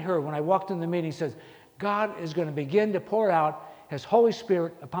thing I heard when I walked in the meeting, says, God is going to begin to pour out his Holy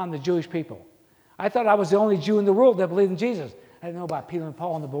Spirit upon the Jewish people. I thought I was the only Jew in the world that believed in Jesus. I didn't know about Peter and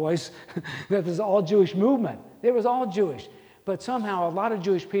Paul and the boys, that there's all Jewish movement. It was all Jewish. But somehow a lot of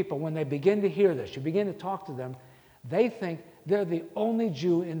Jewish people, when they begin to hear this, you begin to talk to them, they think they're the only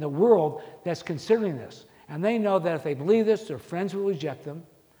Jew in the world that's considering this. And they know that if they believe this, their friends will reject them.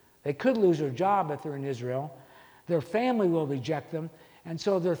 They could lose their job if they're in Israel. Their family will reject them. And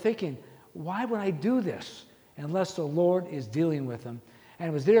so they're thinking, why would I do this unless the Lord is dealing with them? And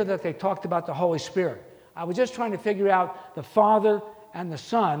it was there that they talked about the Holy Spirit. I was just trying to figure out the Father and the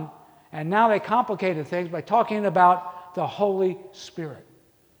Son, and now they complicated things by talking about the Holy Spirit.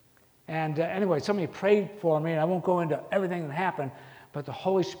 And anyway, somebody prayed for me, and I won't go into everything that happened, but the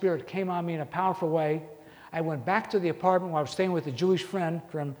Holy Spirit came on me in a powerful way. I went back to the apartment where I was staying with a Jewish friend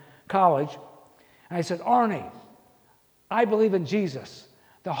from college, and I said, Arnie, I believe in Jesus.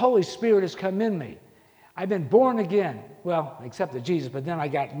 The Holy Spirit has come in me. I've been born again. Well, except to Jesus, but then I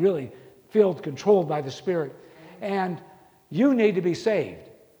got really filled, controlled by the Spirit. And you need to be saved.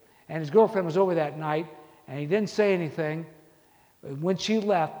 And his girlfriend was over that night, and he didn't say anything. When she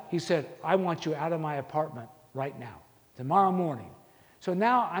left, he said, I want you out of my apartment right now, tomorrow morning. So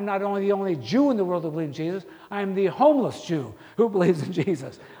now I'm not only the only Jew in the world who believes in Jesus, I'm the homeless Jew who believes in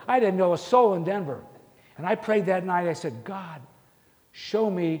Jesus. I didn't know a soul in Denver. And I prayed that night. I said, God, show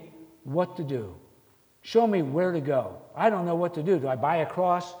me what to do. Show me where to go. I don't know what to do. Do I buy a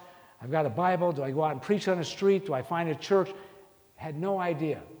cross? I've got a Bible. Do I go out and preach on the street? Do I find a church? Had no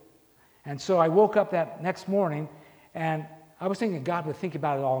idea. And so I woke up that next morning, and I was thinking God would think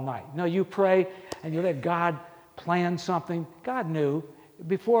about it all night. No, you pray, and you let God plan something. God knew.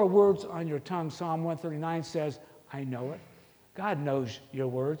 Before words on your tongue, Psalm 139 says, I know it. God knows your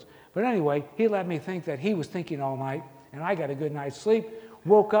words. But anyway, he let me think that he was thinking all night, and I got a good night's sleep,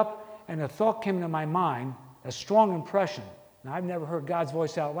 woke up, and a thought came into my mind, a strong impression. Now, I've never heard God's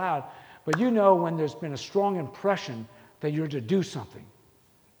voice out loud, but you know when there's been a strong impression that you're to do something.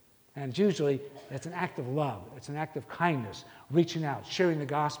 And usually it's an act of love. It's an act of kindness, reaching out, sharing the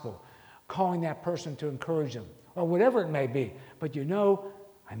gospel, calling that person to encourage them, or whatever it may be. But you know,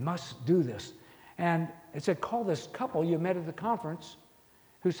 I must do this. And it said, call this couple you met at the conference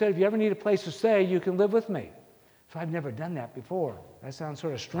who said, if you ever need a place to stay, you can live with me. So I've never done that before. That sounds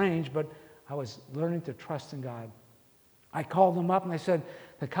sort of strange, but I was learning to trust in God. I called them up and I said,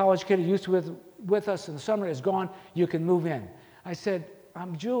 the college kid who used to with us in the summer is gone. You can move in. I said,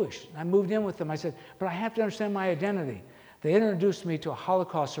 I'm Jewish. I moved in with them. I said, but I have to understand my identity. They introduced me to a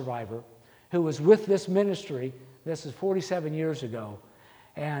Holocaust survivor who was with this ministry. This is 47 years ago.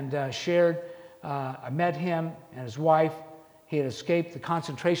 And I met him and his wife. He had escaped the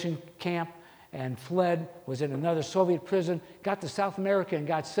concentration camp and fled, was in another Soviet prison, got to South America and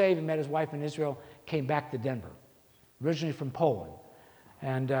got saved and met his wife in Israel, came back to Denver, originally from Poland.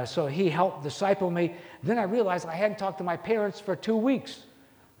 And so he helped disciple me. Then I realized I hadn't talked to my parents for 2 weeks.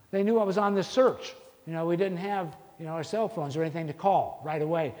 They knew I was on this search. You know, we didn't have, our cell phones or anything to call right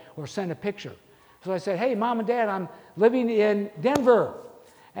away or send a picture. So I said, hey, Mom and Dad, I'm living in Denver,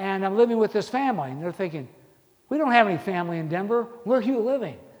 and I'm living with this family. And they're thinking, we don't have any family in Denver. Where are you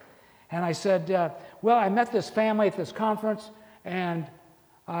living? And I said, well, I met this family at this conference, and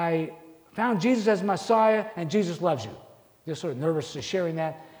I found Jesus as Messiah, and Jesus loves you. Just sort of nervous to sharing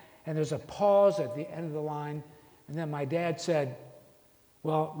that. And there's a pause at the end of the line, and then my dad said,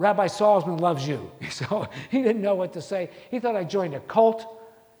 well, Rabbi Salzman loves you. So he didn't know what to say. He thought I joined a cult.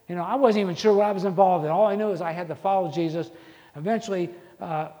 I wasn't even sure what I was involved in. All I knew is I had to follow Jesus. Eventually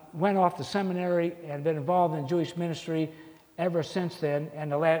went off to seminary and been involved in Jewish ministry ever since then,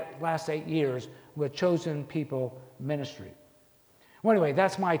 and the last 8 years with Chosen People Ministry. Well, anyway,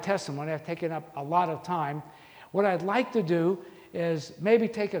 that's my testimony. I've taken up a lot of time. What I'd like to do is maybe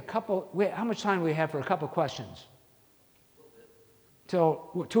take how much time do we have for a couple questions?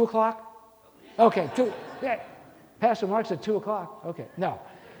 Till 2 o'clock? Okay, yeah. Pastor Mark said 2 o'clock. Okay, no.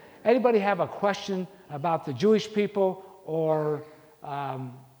 Anybody have a question about the Jewish people or,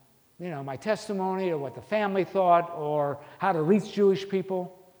 my testimony or what the family thought or how to reach Jewish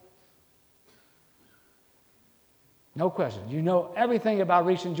people? No questions. You know everything about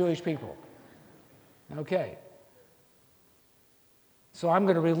reaching Jewish people. Okay. So I'm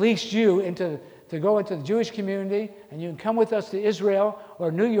going to release you to go into the Jewish community, and you can come with us to Israel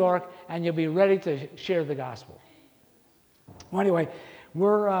or New York, and you'll be ready to share the gospel. Well, anyway,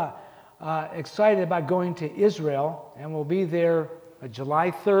 we're excited about going to Israel, and we'll be there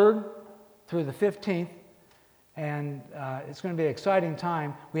July 3rd through the 15th, and it's going to be an exciting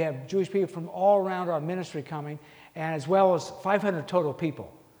time. We have Jewish people from all around our ministry coming, and as well as 500 total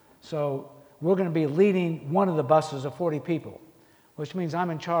people. So we're going to be leading one of the buses of 40 people, which means I'm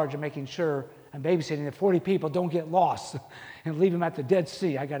in charge of making sure and babysitting that 40 people don't get lost and leave them at the Dead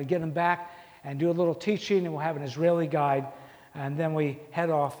Sea. I got to get them back and do a little teaching, and we'll have an Israeli guide, and then we head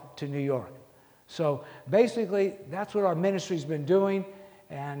off to New York. So basically, that's what our ministry's been doing,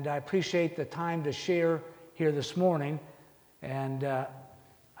 and I appreciate the time to share here this morning. And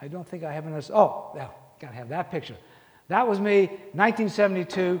I don't think I have enough. Oh, yeah, got to have that picture. That was me,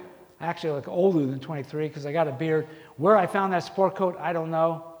 1972. Actually, I look older than 23 because I got a beard. Where I found that sport coat, I don't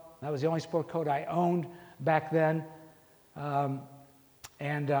know. That was the only sport coat I owned back then.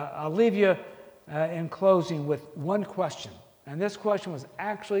 And I'll leave you in closing with one question. And this question was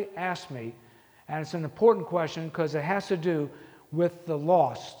actually asked me, and it's an important question because it has to do with the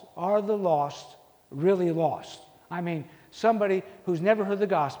lost. Are the lost really lost? I mean, somebody who's never heard the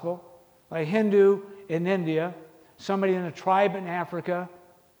gospel, a Hindu in India, somebody in a tribe in Africa,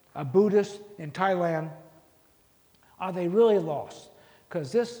 a Buddhist in Thailand, are they really lost?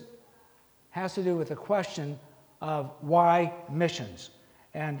 Because this has to do with the question of why missions.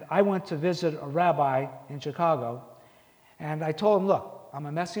 And I went to visit a rabbi in Chicago, and I told him, look, I'm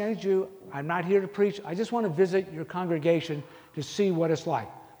a Messianic Jew. I'm not here to preach. I just want to visit your congregation to see what it's like.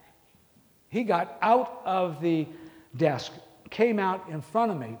 He got out of the desk, came out in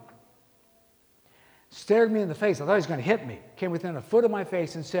front of me, stared me in the face. I thought he was going to hit me. Came within a foot of my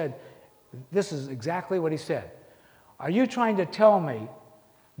face and said, this is exactly what he said. Are you trying to tell me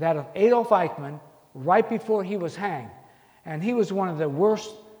that of Adolf Eichmann, right before he was hanged, and he was one of the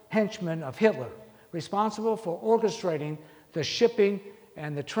worst henchmen of Hitler, responsible for orchestrating the shipping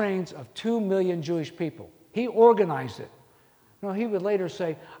and the trains of 2 million Jewish people. He organized it. No, he would later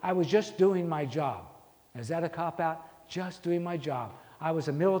say, I was just doing my job. Is that a cop-out? Just doing my job. I was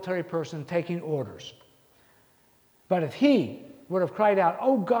a military person taking orders. But if he would have cried out,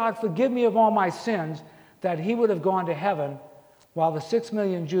 oh God, forgive me of all my sins, that he would have gone to heaven while the 6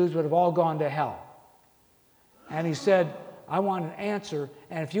 million Jews would have all gone to hell. And he said, I want an answer.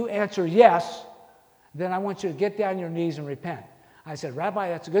 And if you answer yes, then I want you to get down on your knees and repent. I said, Rabbi,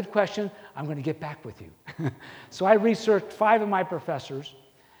 that's a good question. I'm going to get back with you. So I researched 5 of my professors,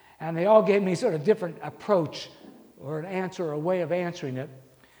 and they all gave me sort of different approach or an answer or a way of answering it.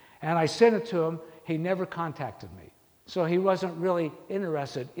 And I sent it to him. He never contacted me. So he wasn't really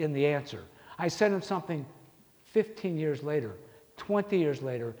interested in the answer. I sent him something 15 years later, 20 years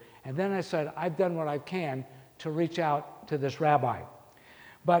later, and then I said, I've done what I can to reach out to this rabbi.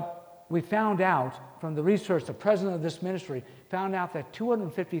 But we found out from the research, the president of this ministry found out that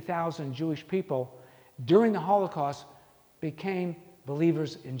 250,000 Jewish people during the Holocaust became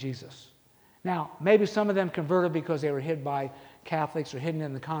believers in Jesus. Now, maybe some of them converted because they were hid by Catholics or hidden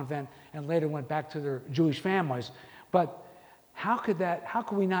in the convent and later went back to their Jewish families. But how could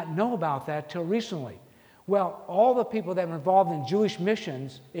we not know about that till recently? Well, all the people that were involved in Jewish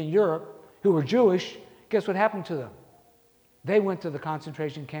missions in Europe who were Jewish, guess what happened to them? They went to the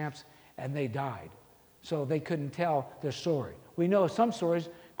concentration camps and they died. So they couldn't tell their story. We know some stories,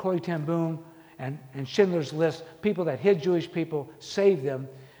 Corrie ten Boom and Schindler's List, people that hid Jewish people, saved them.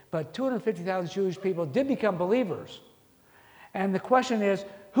 But 250,000 Jewish people did become believers. And the question is,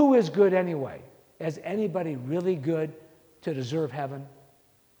 who is good anyway? Is anybody really good to deserve heaven?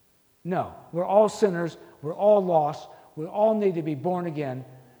 No. We're all sinners. We're all lost. We all need to be born again,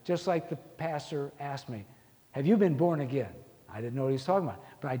 just like the pastor asked me, have you been born again? I didn't know what he was talking about,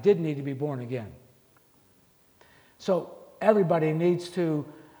 but I did need to be born again. So everybody needs to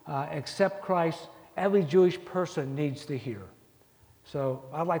accept Christ. Every Jewish person needs to hear. So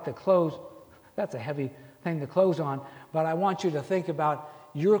I'd like to close. That's a heavy thing to close on, but I want you to think about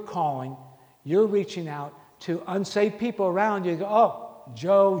your calling. You're reaching out to unsaved people around you. You go, oh,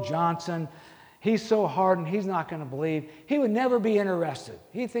 Joe Johnson, he's so hardened, he's not going to believe. He would never be interested.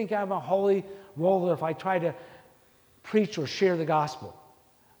 He'd think I'm a holy roller if I try to preach or share the gospel.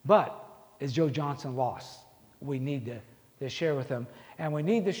 But is Joe Johnson lost? We need to share with him, and we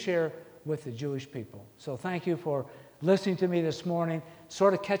need to share with the Jewish people. So thank you for listening to me this morning,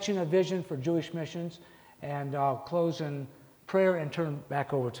 sort of catching a vision for Jewish missions, and I'll close in prayer and turn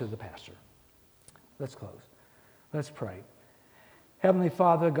back over to the pastor. Let's close. Let's pray. Heavenly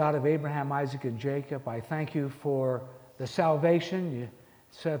Father, God of Abraham, Isaac, and Jacob, I thank you for the salvation.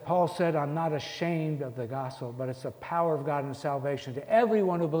 Paul said, I'm not ashamed of the gospel, but it's the power of God in salvation to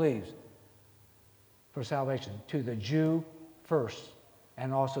everyone who believes for salvation, to the Jew first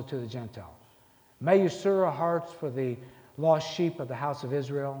and also to the Gentile. May you stir our hearts for the lost sheep of the house of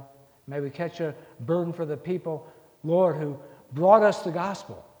Israel. May we catch a burden for the people, Lord, who brought us the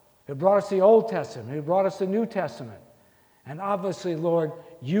gospel, who brought us the Old Testament, who brought us the New Testament. And obviously, Lord,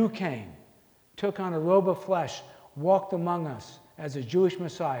 you came, took on a robe of flesh, walked among us as a Jewish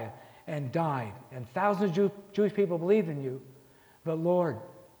Messiah, and died. And thousands of Jewish people believed in you. But Lord,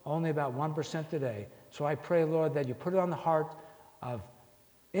 only about 1% today. So I pray, Lord, that you put it on the heart of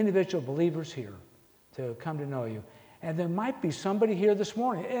individual believers here to come to know you. And there might be somebody here this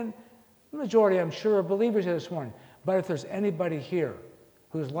morning, and the majority, I'm sure, are believers here this morning. But if there's anybody here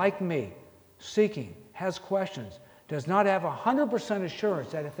who's like me, seeking, has questions, does not have 100%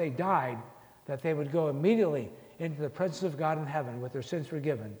 assurance that if they died, that they would go immediately into the presence of God in heaven with their sins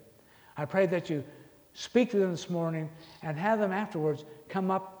forgiven, I pray that you speak to them this morning and have them afterwards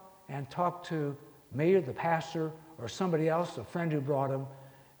come up and talk to me or the pastor or somebody else, a friend who brought them,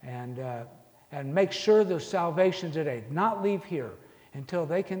 and make sure there's salvation today. Not leave here until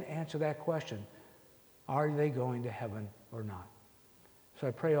they can answer that question. Are they going to heaven or not? So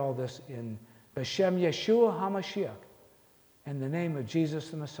I pray all this in B'Shem Yeshua HaMashiach, in the name of Jesus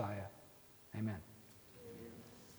the Messiah. Amen.